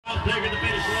Taking the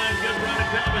finish line, good run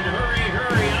coming. Hurry,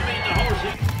 hurry, I mean the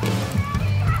horsey.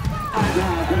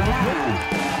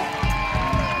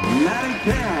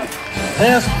 MaddiKempf.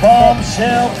 This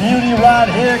bombshell beauty right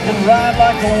here can ride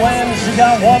like the wind. She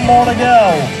got one more to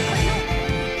go.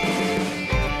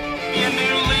 Be a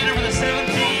new leader for the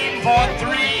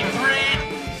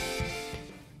 17.33.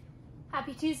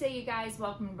 Happy Tuesday, you guys.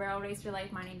 Welcome to Barrel Race Your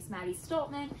Life. My name is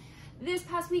Maddi-Stoltman. This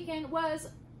past weekend was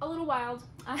a little wild.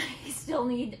 I still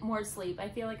need more sleep. I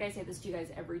feel like I say this to you guys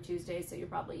every Tuesday, so you're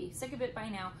probably sick of it by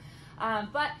now.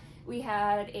 But we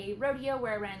had a rodeo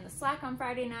where I ran the slack on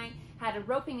Friday night, had a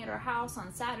roping at our house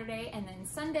on Saturday, and then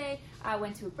Sunday I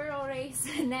went to a barrel race,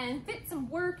 and then fit some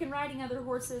work and riding other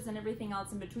horses and everything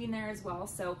else in between there as well.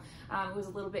 So it was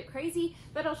a little bit crazy,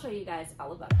 but I'll show you guys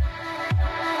all about it.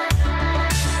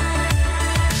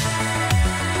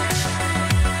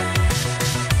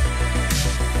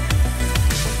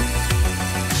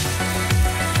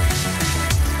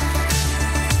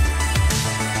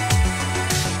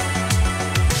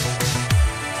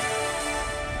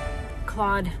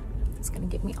 Claude is gonna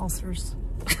give me ulcers.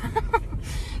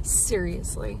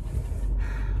 Seriously.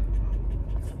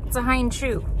 It's a hind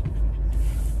shoe.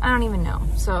 I don't even know.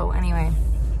 So anyway,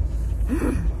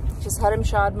 just had him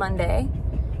shod Monday.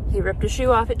 He ripped a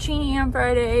shoe off at Cheney on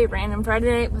Friday, ran him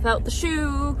Friday night without the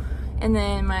shoe, and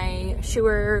then my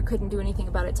shoer couldn't do anything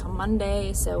about it till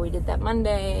Monday, so we did that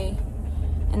Monday,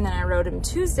 and then I rode him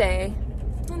Tuesday,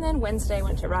 and then Wednesday I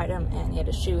went to ride him, and he had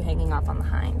a shoe hanging off on the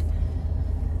hind.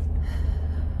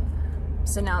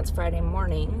 So now it's Friday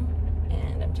morning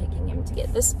and I'm taking him to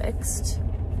get this fixed.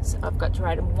 So I've got to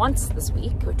ride him once this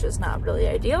week, which is not really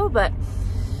ideal, but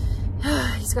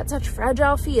he's got such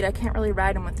fragile feet. I can't really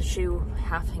ride him with the shoe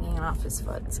half hanging off his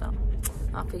foot. So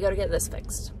off we go to get this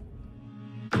fixed.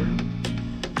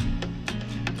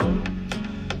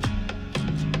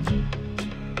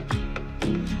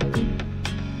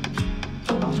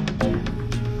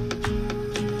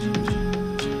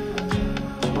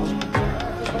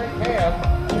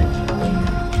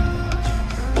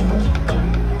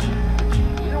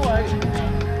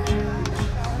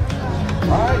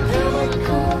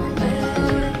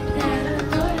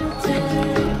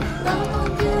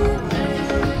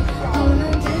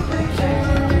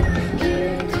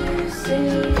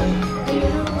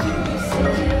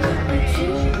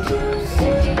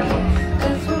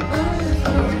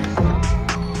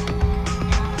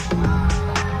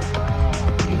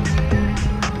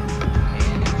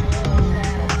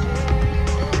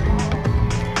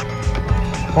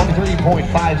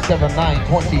 23.579,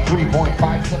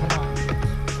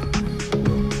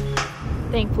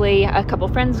 23.579. Thankfully, a couple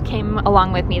friends came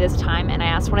along with me this time, and I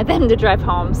asked one of them to drive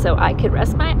home so I could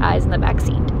rest my eyes in the back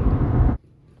seat.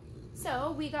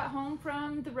 So we got home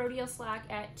from the rodeo slack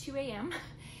at 2 a.m.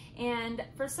 and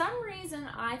for some reason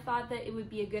I thought that it would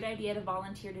be a good idea to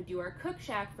volunteer to do our cook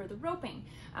shack for the roping.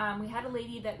 We had a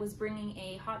lady that was bringing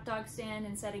a hot dog stand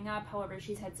and setting up, however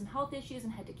she's had some health issues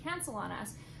and had to cancel on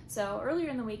us. So earlier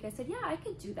in the week I said, yeah, I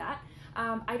could do that.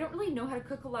 I don't really know how to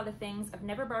cook a lot of things. I've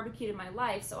never barbecued in my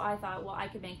life, so I thought, well, I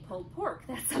could make pulled pork.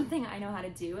 That's something I know how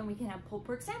to do, and we can have pulled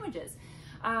pork sandwiches.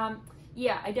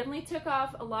 Yeah, I definitely took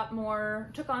on a lot more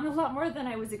than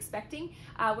I was expecting.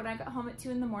 When I got home at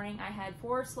 2 in the morning, I had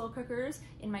 4 slow cookers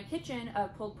in my kitchen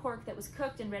of pulled pork that was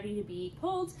cooked and ready to be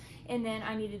pulled, and then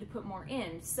I needed to put more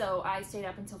in. So I stayed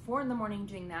up until 4 in the morning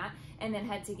doing that, and then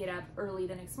had to get up early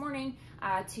the next morning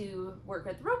to work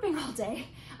at the roping all day.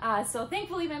 So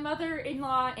thankfully my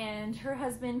mother-in-law and her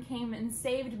husband came and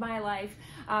saved my life.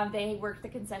 They worked the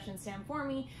concession stand for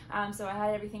me, so I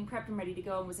had everything prepped and ready to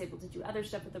go and was able to do other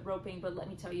stuff with the roping, but let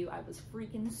me tell you, I was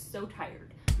freaking so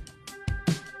tired.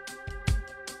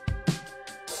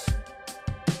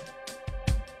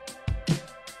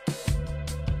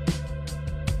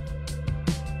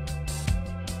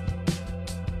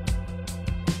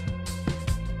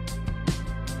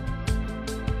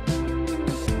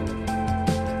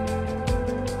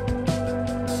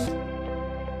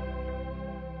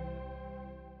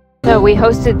 So we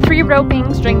hosted 3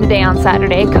 ropings during the day on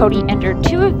Saturday. Cody entered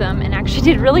 2 of them and actually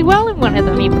did really well in one of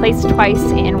them. He placed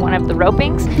twice in one of the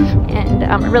ropings, and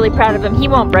I'm really proud of him. He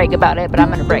won't brag about it, but I'm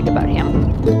going to brag about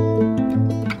him.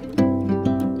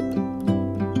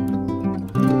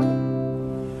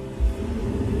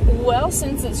 Well,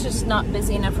 since it's just not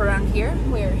busy enough around here,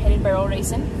 we're headed barrel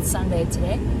racing. It's Sunday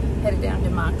today. Headed down to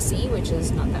Moxie, which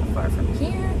is not that far from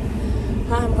here.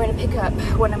 I'm going to pick up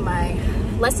one of my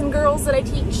lesson girls that I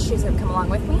teach. She's going to come along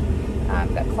with me.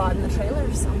 I've got Claude in the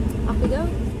trailer, so off we go.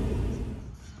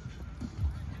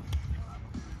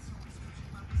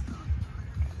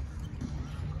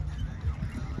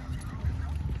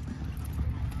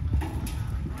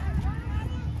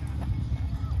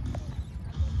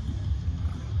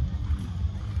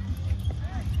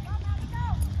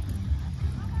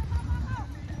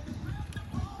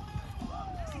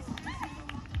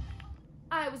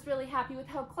 really happy with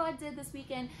how Claude did this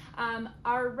weekend.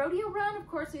 Our rodeo run, of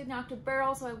course, we had knocked a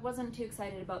barrel, so I wasn't too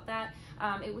excited about that.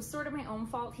 It was sort of my own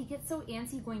fault. He gets so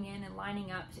antsy going in and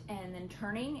lining up and then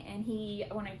turning, and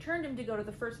when I turned him to go to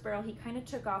the first barrel, he kind of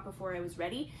took off before I was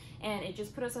ready, and it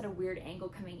just put us at a weird angle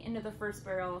coming into the first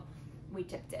barrel. We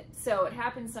tipped it. So it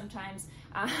happens sometimes.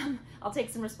 I'll take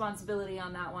some responsibility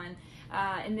on that one.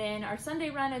 And then our Sunday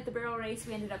run at the barrel race,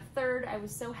 we ended up third. I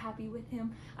was so happy with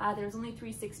him. There was only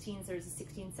 3 16s. There was a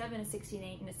 16.7, a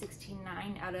 16.8, and a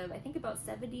 16.9 out of, I think, about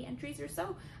 70 entries or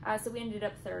so. So we ended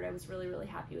up third. I was really, really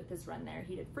happy with his run there.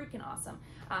 He did freaking awesome.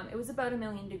 It was about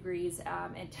 1,000,000 degrees.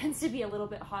 It tends to be a little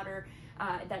bit hotter.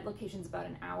 That location's about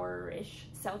an hour-ish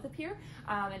south of here.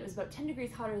 And it was about 10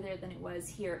 degrees hotter there than it was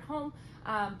here at home.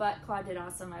 But Claude did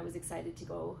awesome. I was excited to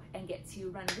go and get to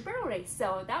run the barrel race.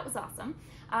 So that was awesome.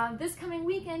 This coming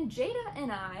weekend, Jada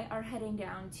and I are heading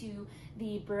down to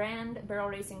the Brand Barrel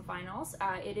Racing Finals.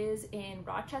 It is in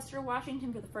Rochester,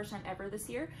 Washington for the first time ever this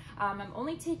year. I'm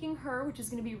only taking her, which is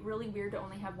going to be really weird to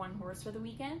only have one horse for the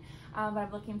weekend. But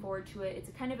I'm looking forward to it. It's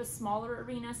a kind of a smaller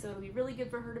arena, so it'll be really good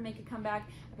for her to make a comeback.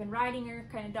 I've been riding her,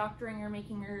 kind of doctoring her,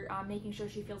 making sure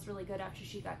she feels really good after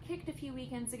she got kicked a few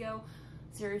weekends ago.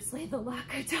 Seriously, the luck,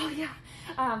 I tell ya.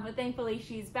 But thankfully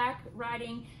she's back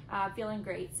riding, feeling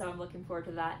great, so I'm looking forward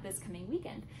to that this coming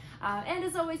weekend. And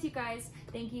as always, you guys,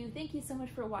 thank you so much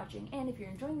for watching, and if you're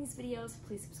enjoying these videos,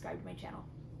 please subscribe to my channel.